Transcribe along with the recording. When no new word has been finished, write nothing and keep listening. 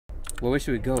Well, where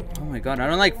should we go? Oh my god, I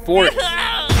don't like forks.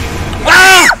 Ah!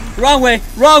 Wrong way,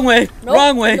 wrong way, nope,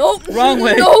 wrong way, nope, wrong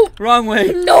way, nope, wrong way,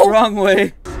 nope. wrong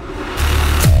way.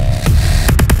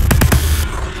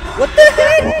 What the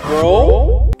heck,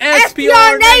 bro?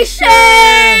 SPR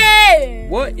Nation!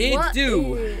 What it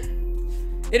do?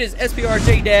 It is SPR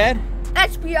JDAD.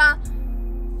 SPR.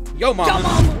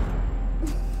 Jomar.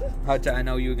 I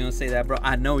know you were gonna say that, bro.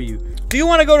 I know you. Do you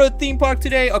want to go to a theme park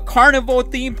today? A carnival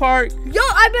theme park? Yo,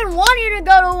 I've been wanting to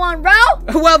go to one, bro.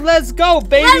 Well, let's go,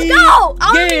 baby. Let's go.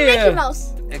 I want to be Mickey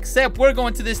Mouse. Except we're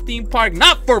going to this theme park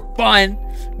not for fun.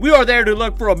 We are there to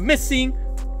look for a missing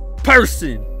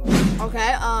person.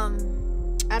 Okay,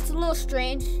 that's a little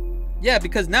strange. Yeah,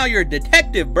 because now you're a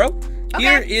detective, bro. Okay.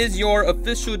 Here is your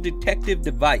official detective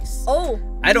device. Oh.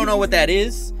 I don't know what that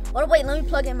is. Oh, wait, let me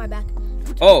plug it in my back.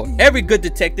 Oh, every good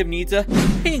detective needs a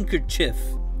handkerchief.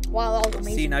 Wow, that was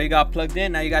amazing. See, now you got plugged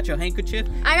in. Now you got your handkerchief.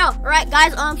 I know. All right,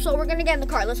 guys. So we're gonna get in the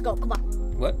car. Let's go. Come on.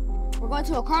 What? We're going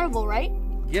to a carnival, right?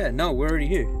 Yeah. No, we're already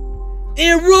here.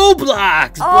 In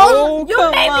Roblox, bro. Oh, you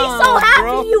Come made me on, so happy.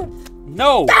 bro. You.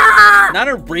 No. Ah! Not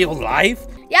in real life.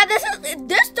 Yeah, this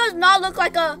does not look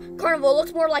like a carnival. It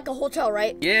looks more like a hotel,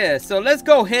 right? Yeah. So let's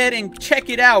go ahead and check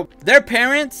it out. Their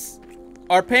parents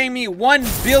are paying me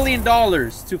 $1 billion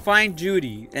to find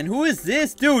Judy. And who is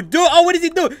this dude? Oh, what does he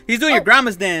do? He's doing your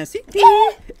grandma's dance. We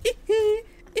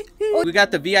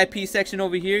got the VIP section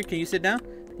over here. Can you sit down?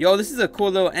 Yo, this is a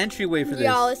cool little entryway for this.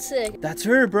 Yo, it's sick. That's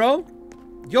her, bro.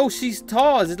 Yo, she's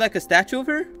tall. Is it like a statue of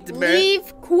her?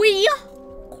 Leave Quee.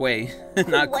 Quay.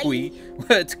 Not Quee.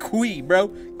 It's Quee, bro.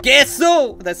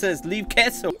 Queso. That says leave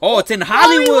queso. Oh, it's in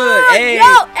Hollywood. Hey.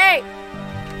 Yo, hey.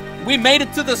 We made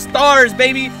it to the stars,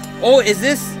 baby. Oh, is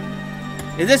this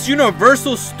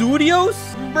Universal Studios?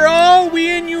 Bro, we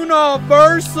in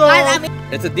Universal.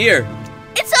 It's a deer.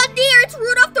 It's a deer. It's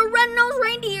Rudolph the Red-Nosed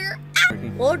Reindeer. Ah.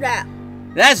 What was that?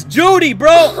 That's Judy, bro.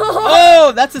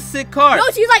 Oh, that's a sick car. No,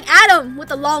 she's like Adam with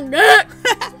the long neck.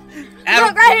 Adam.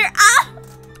 Look right here. Ah.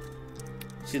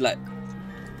 She's like,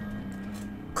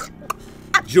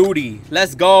 Judy,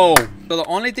 let's go. So the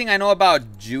only thing I know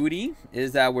about Judy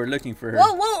is that we're looking for her.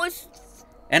 Whoa, whoa.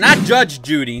 And I judge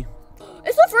Judy.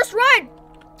 It's the first ride.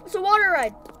 It's a water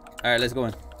ride. All right, let's go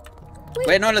in.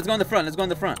 Wait, no, let's go in the front. Let's go in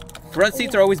the front. Front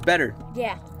seats are always better.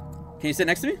 Yeah. Can you sit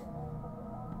next to me?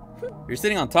 You're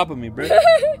sitting on top of me, bro.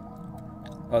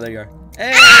 Oh, there you are.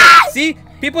 Hey, see?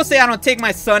 People say I don't take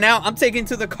my son out. I'm taking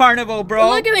to the carnival,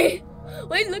 bro. Look at me.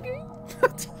 Wait, look at me.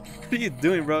 What are you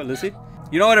doing, bro? Listen.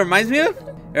 You know what it reminds me of?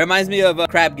 It reminds me of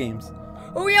crab games.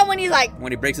 Oh, yeah, when he's like...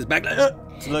 When he breaks his back.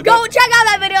 Like, go check out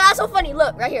that video. That's so funny.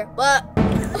 Look, right here. But...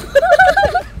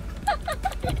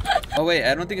 Oh, wait.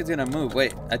 I don't think it's going to move.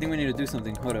 Wait. I think we need to do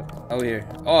something. Hold up. Oh, here.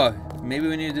 Oh, maybe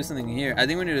we need to do something here. I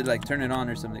think we need to, like, turn it on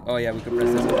or something. Oh, yeah. We can press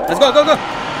this. Let's go. Go, go.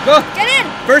 Go. Get in.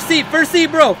 First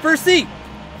seat, bro. First seat.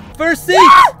 First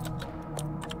seat.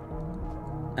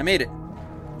 I made it.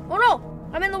 Oh, no.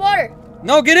 I'm in the water.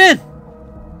 No, get in.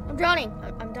 I'm drowning.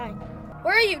 I'm dying.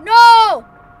 Where are you? No.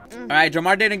 All right,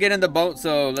 Jomar didn't get in the boat,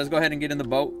 so let's go ahead and get in the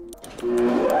boat.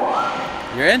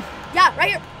 You're in? Yeah, right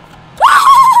here.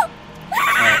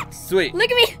 Alright, sweet. Look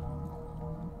at me.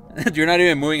 You're not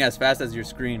even moving as fast as your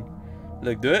screen.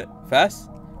 Look, do it fast.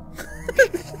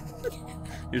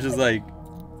 You're just like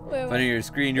on your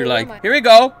screen. You're like, here we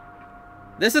go.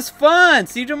 This is fun.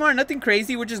 See, Jomar, nothing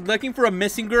crazy. We're just looking for a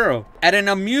missing girl at an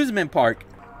amusement park.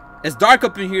 It's dark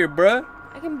up in here, bruh.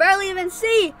 I can barely even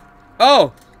see.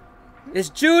 Oh, it's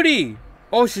Judy.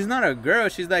 Oh, she's not a girl.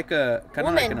 She's like a kind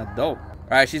of like an adult. All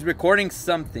right, she's recording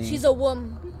something. She's a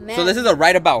woman. So this is a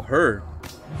write about her.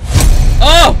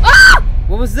 Oh! Ah!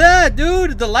 What was that,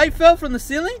 dude? The light fell from the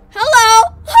ceiling?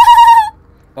 Hello.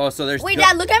 Oh, so there's... Wait,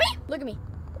 Dad, look at me. Look at me.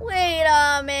 Wait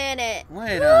a minute.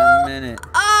 Wait a minute.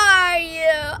 Are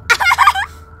you?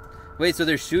 Wait, so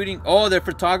they're shooting... Oh, they're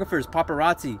photographers,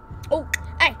 paparazzi. Oh,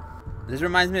 hey. This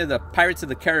reminds me of the Pirates of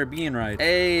the Caribbean ride.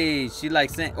 Hey, she like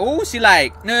saying... Oh, she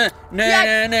like... Nah.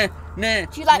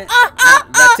 She's like...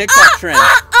 That TikTok trend.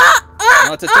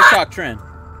 No, it's a TikTok trend.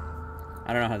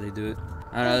 I don't know how they do it.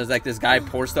 I don't know, there's like this guy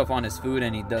pours stuff on his food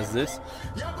and he does this.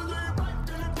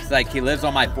 It's like he lives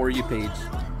on my For You page.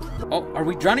 Oh, are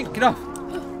we drowning? Get off.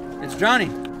 It's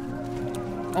drowning.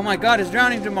 Oh my god, it's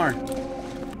drowning, Jomar.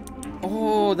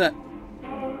 Oh, that...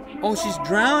 Oh, she's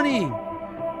drowning.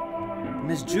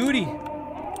 Miss Judy.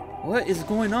 What is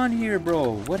going on here,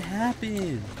 bro? What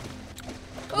happened?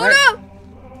 Oh no!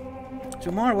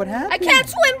 Jomar, what happened? I can't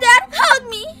swim, Dad. Hug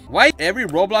me. Why every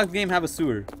Roblox game have a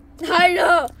sewer? I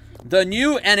know. The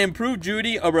new and improved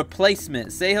Judy, a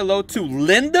replacement. Say hello to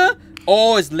Linda.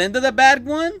 Oh, is Linda the bad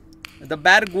one? The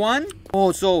bad one?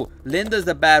 Oh, so Linda's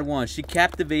the bad one. She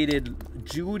captivated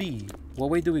Judy. What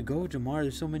way do we go, Jomar?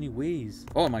 There's so many ways.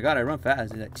 Oh my god, I run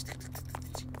fast. Like...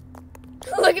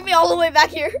 Look at me all the way back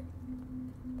here.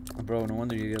 Bro, no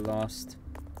wonder you get lost.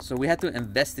 So we had to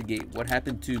investigate what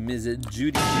happened to Ms.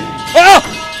 Judy.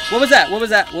 Oh! What was that? What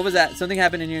was that? What was that? Something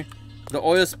happened in here. The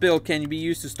oil spill can be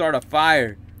used to start a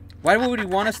fire. Why would we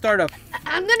want to start a...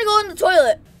 I'm gonna go in the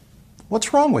toilet.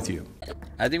 What's wrong with you?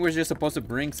 I think we're just supposed to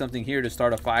bring something here to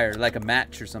start a fire, like a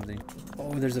match or something.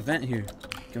 Oh, there's a vent here.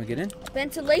 Can we get in?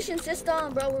 Ventilation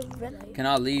system, bro. We're ventilating.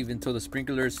 Cannot leave until the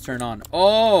sprinklers turn on.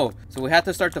 Oh, so we have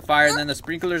to start the fire, and then the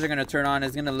sprinklers are going to turn on.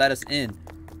 It's going to let us in.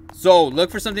 So, look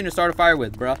for something to start a fire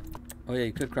with, bruh. Oh, yeah,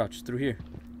 you could crouch through here.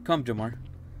 Come, Jomar.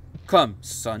 Come,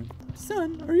 son.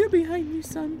 Son, are you behind me,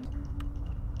 son?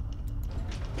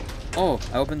 Oh,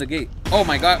 I opened the gate. Oh,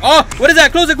 my God. Oh, what is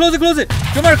that? Close it, close it, close it.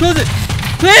 Jomar, close it.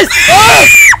 Please. Oh!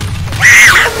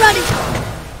 I'm running.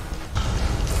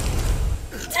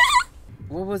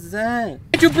 What was that?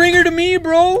 Did you bring her to me,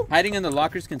 bro? Hiding in the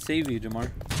lockers can save you,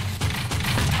 Jomar.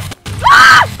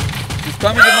 She's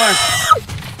coming, Jomar.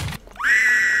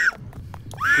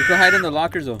 You can hide in the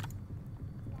lockers, though.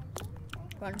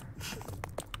 Run.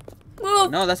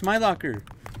 Move. No, that's my locker.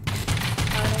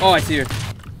 Oh, I see her.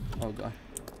 Oh, God.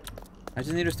 I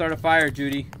just need to start a fire,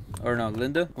 Judy. Or no,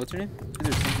 Linda. What's her name?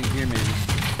 There's something here, maybe.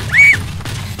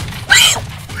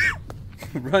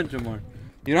 Run, Jomar.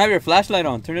 You don't have your flashlight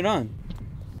on. Turn it on.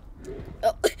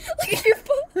 Oh, look at your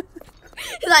phone.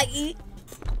 Like, eat.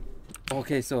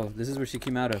 Okay, so this is where she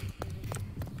came out of.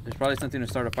 There's probably something to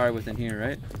start a fire with in here,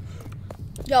 right?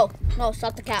 Yo, no,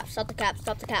 stop the cap, stop the cap,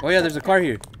 stop the cap. Oh, yeah, there's a car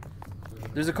here.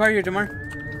 There's a car here, Jomar.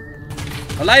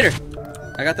 A lighter.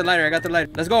 I got the lighter, I got the lighter.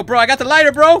 Let's go, bro. I got the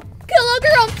lighter, bro. Killer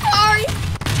girl, I'm sorry.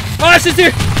 Oh, she's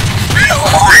here.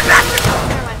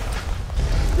 Never mind.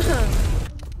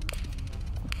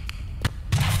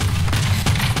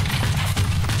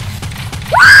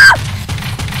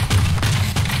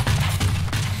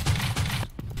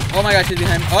 Oh my God, she's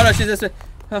behind me. Oh no, she's this way.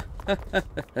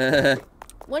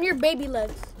 One of your baby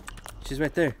legs. She's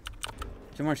right there.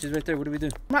 Jomar, she's right there. What do we do?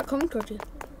 I'm not coming towards you.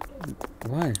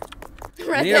 Why?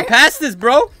 Right We need there. to pass this,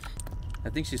 bro. I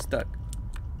think she's stuck.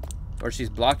 Or she's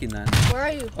blocking that. Where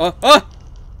are you? Oh, oh!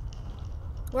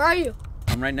 Where are you?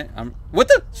 I'm right next. What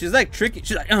the? She's like tricky.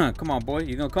 She's like, come on, boy.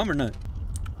 You gonna come or not?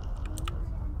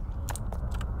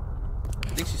 I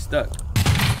think she's stuck.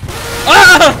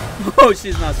 Ah! Oh,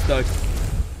 she's not stuck.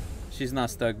 She's not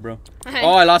stuck, bro. Hi.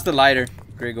 Oh, I lost the lighter.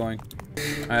 Great going.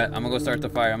 Alright, I'm gonna go start the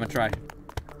fire. I'm gonna try.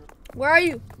 Where are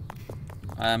you?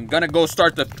 I'm gonna go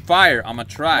start the fire. I'm gonna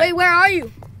try. Wait, where are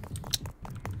you?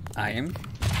 I am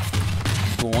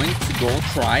going to go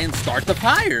try and start the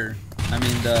fire. I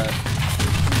mean, the...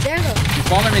 There though. She's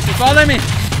following me. She's following me.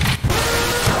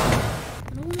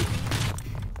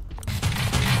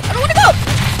 I don't want to go.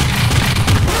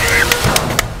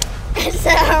 I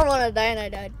said I don't want to die and I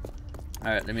died.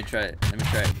 Alright, let me try it. Let me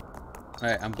try it.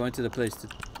 Alright, I'm going to the place to...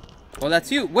 Oh,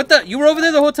 that's you. What the? You were over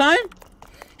there the whole time?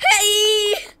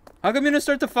 Hey! How come you didn't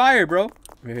start the fire, bro?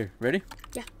 Right here. Ready?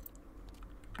 Yeah.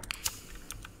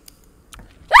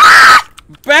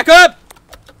 Back up!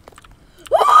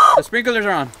 The sprinklers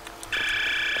are on.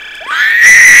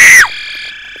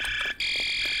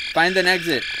 Find an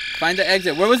exit. Find the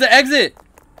exit. Where was the exit?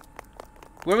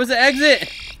 Where was the exit?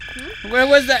 Where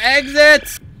was the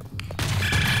exit?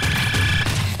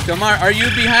 Jomar, are you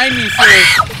behind me, sir?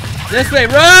 This way,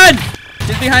 run!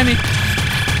 She's behind me.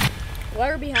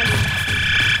 Where behind you?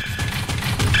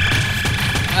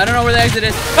 I don't know where the exit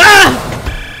is. Ah!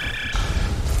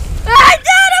 Ah,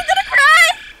 Dad, I'm gonna cry!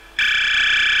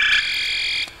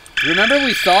 Remember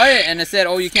we saw it and it said,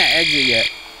 oh, you can't exit yet.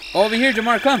 Oh, over here,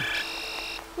 Jomar, come.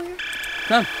 Where?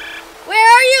 Come.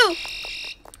 Where are you?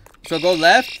 So go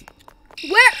left.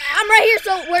 Where? I'm right here,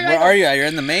 so where do I Where go? are you? You're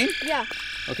in the main? Yeah.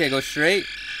 Okay, go straight.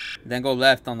 Then go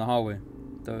left on the hallway.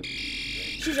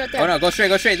 She's right there. Oh, no, go straight,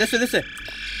 go straight. This way, this way.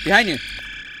 Behind you.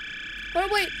 Oh,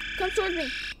 wait, come towards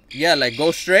me. Yeah, like go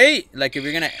straight. Like if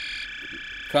you're gonna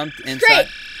come inside. Straight.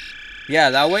 Yeah,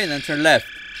 that way, and then turn left.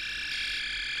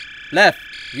 Left.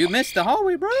 You missed the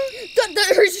hallway, bro.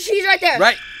 She's right there.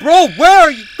 Right. Bro, where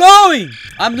are you going?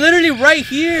 I'm literally right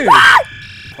here.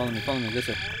 Follow me, this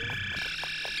way.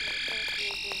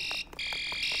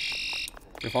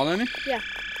 You're following me? Yeah.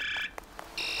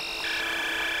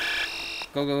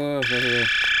 Go, go, go, go, go, go.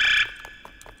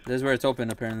 This is where it's open,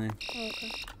 apparently. Oh,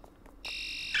 okay.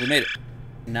 We made it.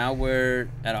 Now we're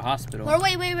at a hospital. Or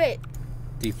wait.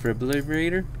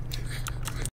 Defibrillator?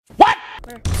 What?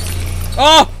 Where?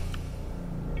 Oh!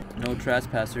 No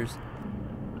trespassers.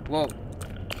 Whoa.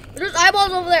 There's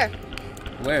eyeballs over there.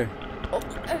 Where? Oh,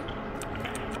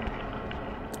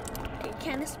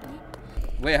 Can this be?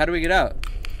 Wait, how do we get out?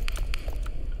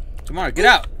 Jomar, get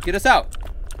out. Get us out.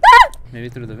 Maybe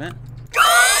through the vent.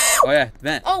 Oh yeah,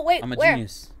 vent. Oh wait, I'm a where?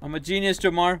 genius. I'm a genius,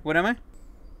 Jomar. What am I?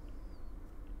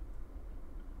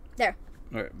 There.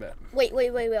 Alright, bet. Wait.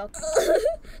 Look at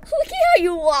how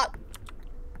you walk.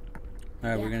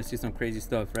 Alright, Yeah. we're gonna see some crazy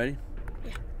stuff. Ready?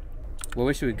 Yeah. Well,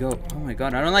 where should we go? Oh my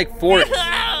god, I don't like forks.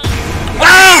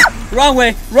 Ah! Wrong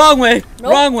way. Wrong way. Nope.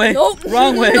 Wrong way. Nope.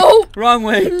 Wrong way. Nope. Wrong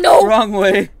way. Nope. Wrong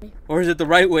way. Or is it the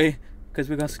right way? Because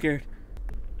we got scared.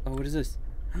 Oh, what is this?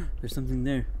 There's something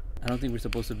there. I don't think we're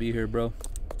supposed to be here, bro.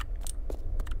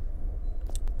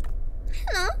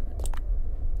 Hello.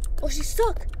 Oh, she's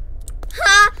stuck.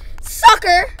 Ha!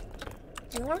 Sucker!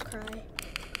 Do you want to cry?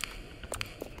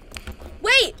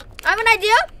 Wait! I have an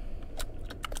idea.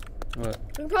 What?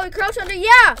 We can probably crouch under.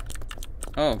 Yeah!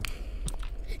 Oh,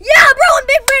 Yeah, bro, I'm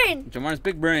big brain! Jomar's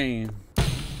big brain.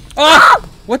 Oh!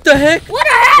 What the heck? What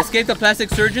the heck? Escape the plastic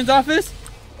surgeon's office?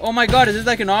 Oh my god, is this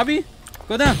like an obby?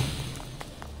 Go down.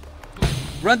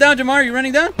 Run down, Jomar. Are you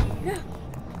running down? Yeah.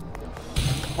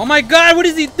 Oh my god, what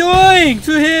is he doing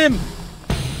to him?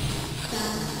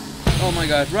 Oh my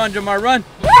god, run, Jomar, run.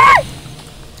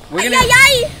 We're gonna...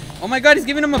 Oh my god, he's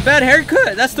giving him a bad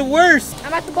haircut. That's the worst.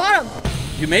 I'm at the bottom.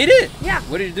 You made it? Yeah.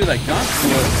 What did you do, like jump?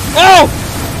 Oh!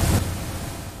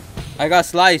 I got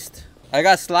sliced. I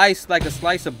got sliced like a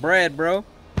slice of bread, bro.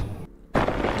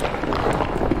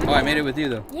 Oh, I made it with you,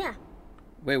 though. Yeah.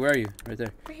 Wait, where are you? Right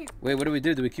there. Right here. Wait, what do we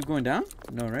do? Do we keep going down?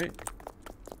 No, right?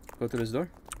 Go through this door.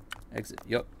 Exit.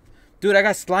 Yup. Dude, I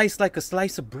got sliced like a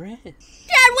slice of bread. Dad,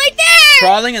 wait there!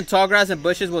 Crawling in tall grass and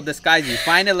bushes will disguise you.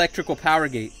 Find electrical power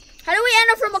gate. How do we end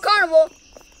up from a carnival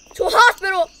to a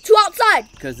hospital to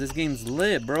outside? Because this game's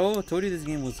lit, bro. I told you this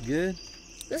game was good.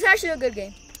 This is actually a good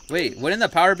game. Wait, wouldn't the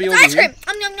power be It's over ice here?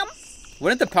 cream. Yum, yum.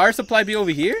 Wouldn't the power supply be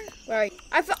over here? Where are you?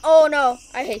 Oh no,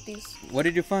 I hate these. What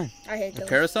did you find? I hate A those.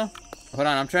 carousel? Hold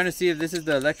on, I'm trying to see if this is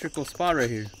the electrical spot right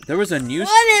here. There was a news...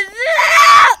 What is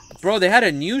that? Bro, they had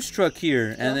a news truck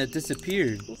here and it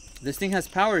disappeared. This thing has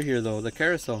power here though, the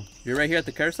carousel. You're right here at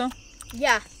the carousel?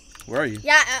 Yeah. Where are you?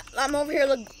 Yeah, I'm over here.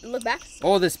 Look back.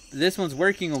 Oh, this one's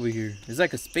working over here. It's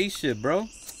like a spaceship, bro.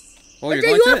 Oh, It's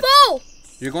you're a going to it? UFO.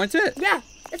 You're going to it? Yeah,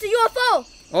 it's a UFO.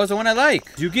 Oh, it's the one I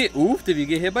like. Did you get oofed if you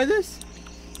get hit by this?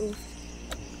 Oof.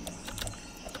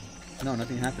 No,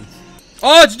 nothing happens.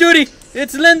 Oh, it's Judy!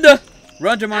 It's Linda!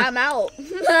 Run, Jomar. I'm out.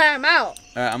 I'm out.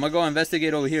 Alright, I'm gonna go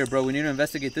investigate over here, bro. We need to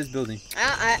investigate this building.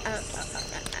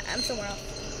 I'm somewhere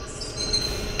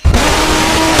else.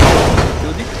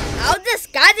 Judy? I was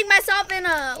disguising myself in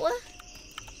a what?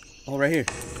 Oh, right here.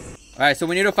 Alright, so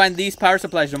we need to find these power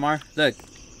supplies, Jomar. Look.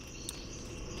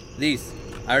 These.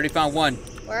 I already found one.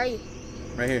 Where are you?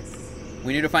 Right here.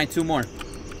 We need to find two more.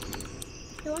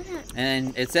 No, I'm not.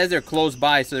 And it says they're close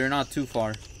by, so they're not too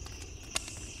far.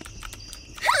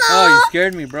 Hello. Oh, you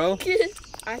scared me, bro.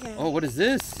 I can't. Oh, what is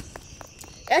this?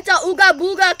 It's a Ooga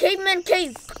Booga caveman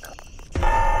cave.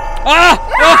 Ah!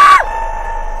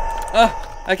 Ah!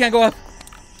 Ah! I can't go up.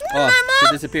 Oh,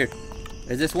 it disappeared.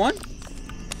 Is this one?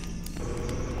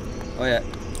 Oh, yeah.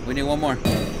 We need one more.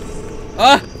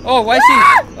 Ah! Oh, why is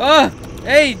she? Oh!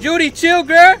 Hey, Judy, chill,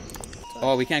 girl!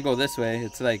 Oh, we can't go this way.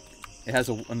 It's like, it has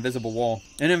an invisible wall.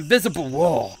 An invisible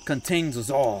wall contains us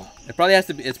all. It probably has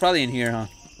to be, it's probably in here, huh?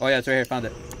 Oh, yeah, it's right here. Found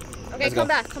it. Okay, Let's come go.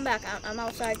 back. Come back. I'm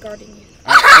outside guarding you.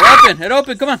 All right, it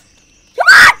open. Come on. Come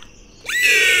on!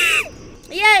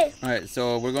 Yay! All right,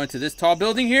 so we're going to this tall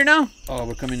building here now. Oh,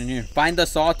 we're coming in here. Find the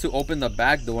saw to open the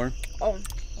back door. Oh.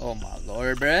 Oh my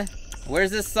lord, bruh.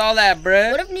 Where's this saw at,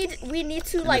 bruh? What if we need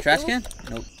to In like the trash can?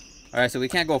 Nope. All right, so we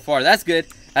can't go far. That's good.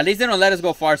 At least they don't let us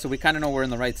go far, so we kind of know we're in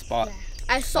the right spot.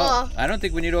 I saw. Oh, I don't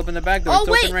think we need to open the back door. Oh, It's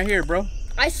wait. open right here, bro.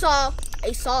 I saw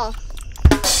a saw.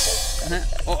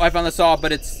 Oh, I found the saw,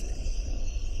 but it's...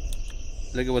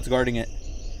 Look at what's guarding it.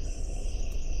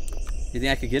 You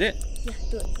think I could get it? Yeah,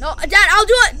 do it. No, Dad, I'll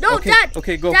do it. No, Okay, Dad.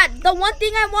 okay, go. Dad, the one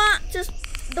thing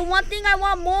I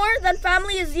want more than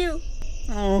family is you.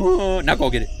 Oh, now go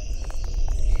get it.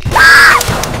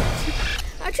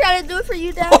 I try to do it for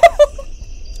you, Dad.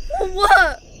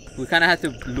 What? We kind of had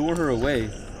to lure her away.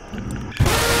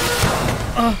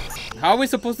 How are we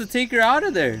supposed to take her out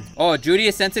of there? Oh, Judy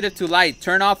is sensitive to light.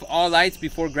 Turn off all lights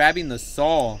before grabbing the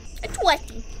saw.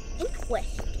 Interesting.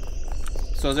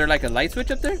 So is there like a light switch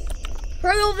up there?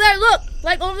 Hurry over there, look.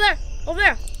 Like over there. Over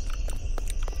there.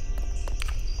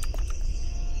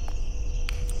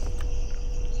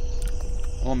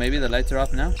 Oh, maybe the lights are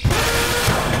off now?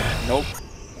 Nope.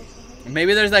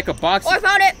 Maybe there's like a box. Oh, I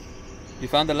found it. You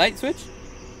found the light switch?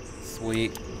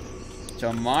 Sweet.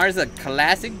 Jomar's a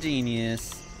classic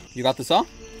genius. You got the saw?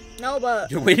 No, but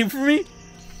You're waiting for me?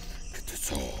 Get the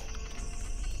saw.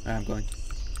 Alright, I'm going.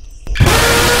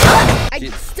 I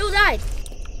still died.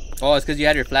 Oh, it's because you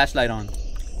had your flashlight on.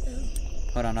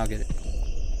 Hold on, I'll get it.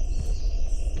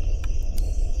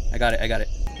 I got it.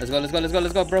 Let's go,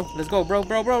 bro. Let's go, bro.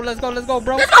 Let's go,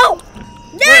 bro. Let's go!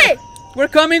 Yay! We're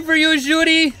coming for you,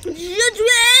 Judy.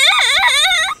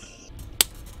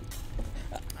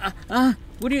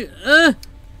 What do you?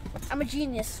 I'm a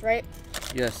genius, right?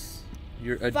 Yes,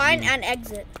 you're a Find genius. an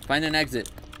exit. Find an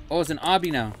exit. Oh, it's an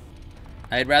obby now.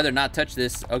 I'd rather not touch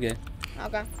this. Okay.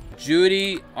 Okay.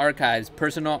 Judy archives,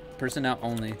 personnel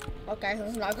only. Okay,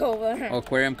 let's not go over there.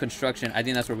 Aquarium construction. I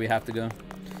think that's where we have to go.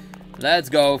 Let's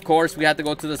go. Of course, we have to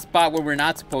go to the spot where we're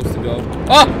not supposed to go.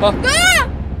 Oh! Ah!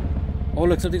 Oh,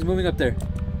 look, something's moving up there.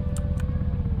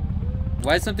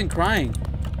 Why is something crying?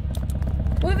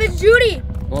 What if it's Judy?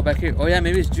 Oh, back here. Oh, yeah,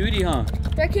 maybe it's Judy, huh?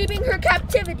 They're keeping her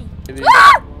captivity.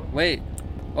 Ah! Wait.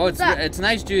 Oh, What's that? it's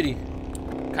nice, Judy.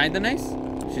 Kinda nice.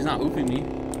 She's not oofing me.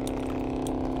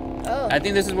 Oh. I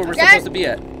think this is where we're supposed to be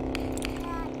at.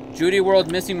 Judy World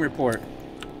Missing Report.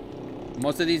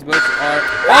 Most of these books are...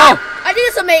 Oh! I think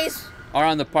it's a maze. Are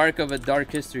on the Park of a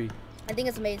Dark History. I think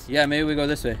it's a maze. Yeah, maybe we go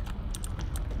this way.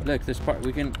 Look, this part,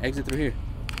 we can exit through here.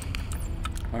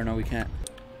 Or no, we can't.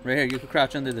 Right here, you can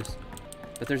crouch under this.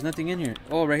 But there's nothing in here.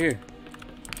 Oh, right here.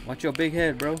 Watch your big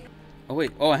head, bro. Oh,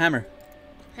 wait. Oh, a hammer.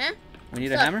 Huh? We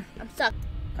need a hammer? I'm stuck.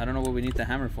 I don't know what we need the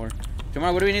hammer for.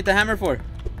 Jomar, what do we need the hammer for?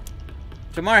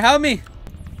 Jomar, help me!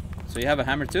 So you have a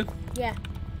hammer too? Yeah.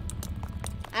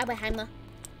 I have a hammer.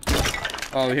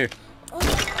 Oh, over here. Oh.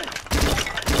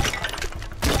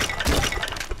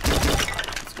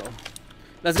 Let's go.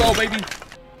 Let's go, baby!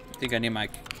 I think I need my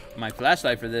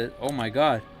flashlight for this. Oh my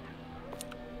god.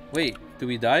 Wait, do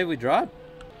we die if we drop?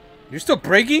 You're still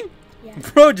breaking? Yeah.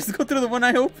 Bro, just go through the one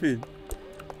I opened.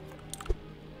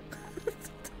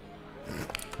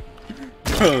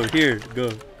 Bro, here,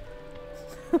 go.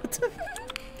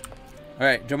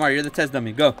 Alright, Jomar, you're the test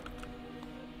dummy. Go.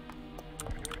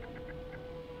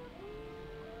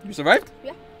 You survived?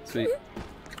 Yeah. Sweet.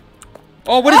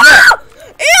 Oh, what is that?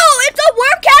 Ew, it's a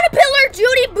worm caterpillar,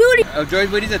 Judy Booty.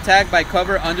 Joy's Woody's attacked by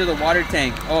cover under the water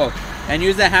tank. Oh, and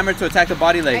use the hammer to attack the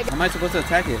body legs. How am I supposed to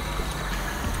attack it?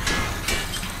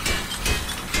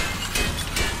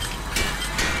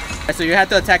 So you have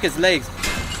to attack his legs.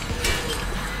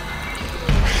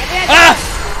 I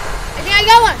think I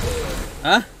got one.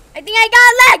 Huh? I think I got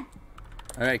a leg.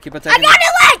 All right, keep attacking. I got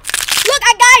a leg. Look,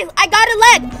 I got a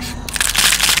leg.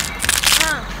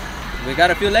 We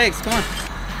got a few legs. Come on.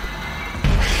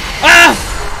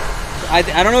 Ah! I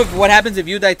don't know what happens if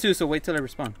you die too. So wait till I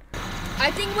respawn. I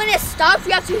think when it stops,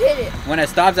 you have to hit it. When it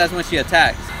stops, that's when she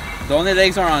attacks. The only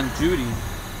legs are on Judy.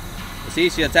 See,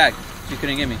 she attacked. She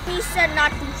couldn't get me. He said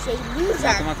not to say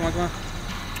loser. Come on.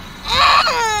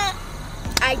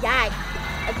 I died.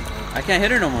 I can't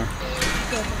hit her no more.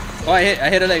 Oh, I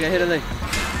hit a leg. I'm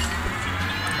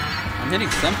hitting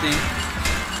something.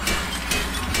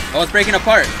 Oh, it's breaking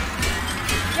apart.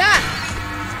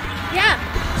 Yeah.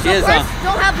 She is,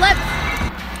 don't have legs.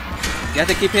 You have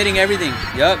to keep hitting everything.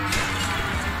 Yup.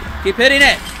 Keep hitting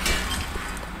it.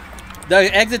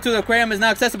 The exit to the aquarium is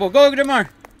now accessible. Go, Jomar.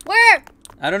 Where?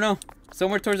 I don't know.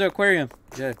 Somewhere towards the aquarium.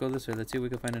 Yeah, go this way. Let's see if we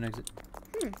can find an exit.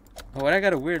 Oh, I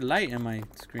got a weird light in my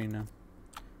screen now.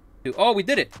 Dude, oh, we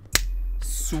did it.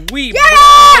 Sweet, bro.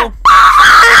 Oh!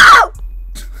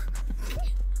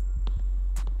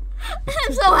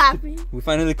 I'm so happy. We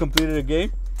finally completed a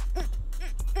game.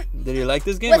 Did you like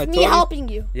this game? With me helping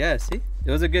you. Yeah, see?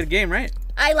 It was a good game, right?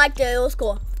 I liked it. It was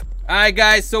cool. Alright,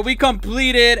 guys. So we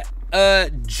completed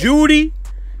Judy.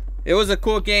 It was a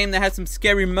cool game that had some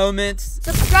scary moments.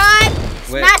 Subscribe,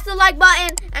 smash the like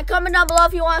button, and comment down below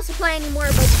if you want us to play any more.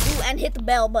 And hit the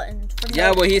bell button.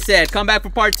 Yeah, what he said. Come back for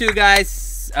part 2,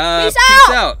 guys. Peace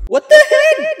out. What the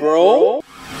heck, bro?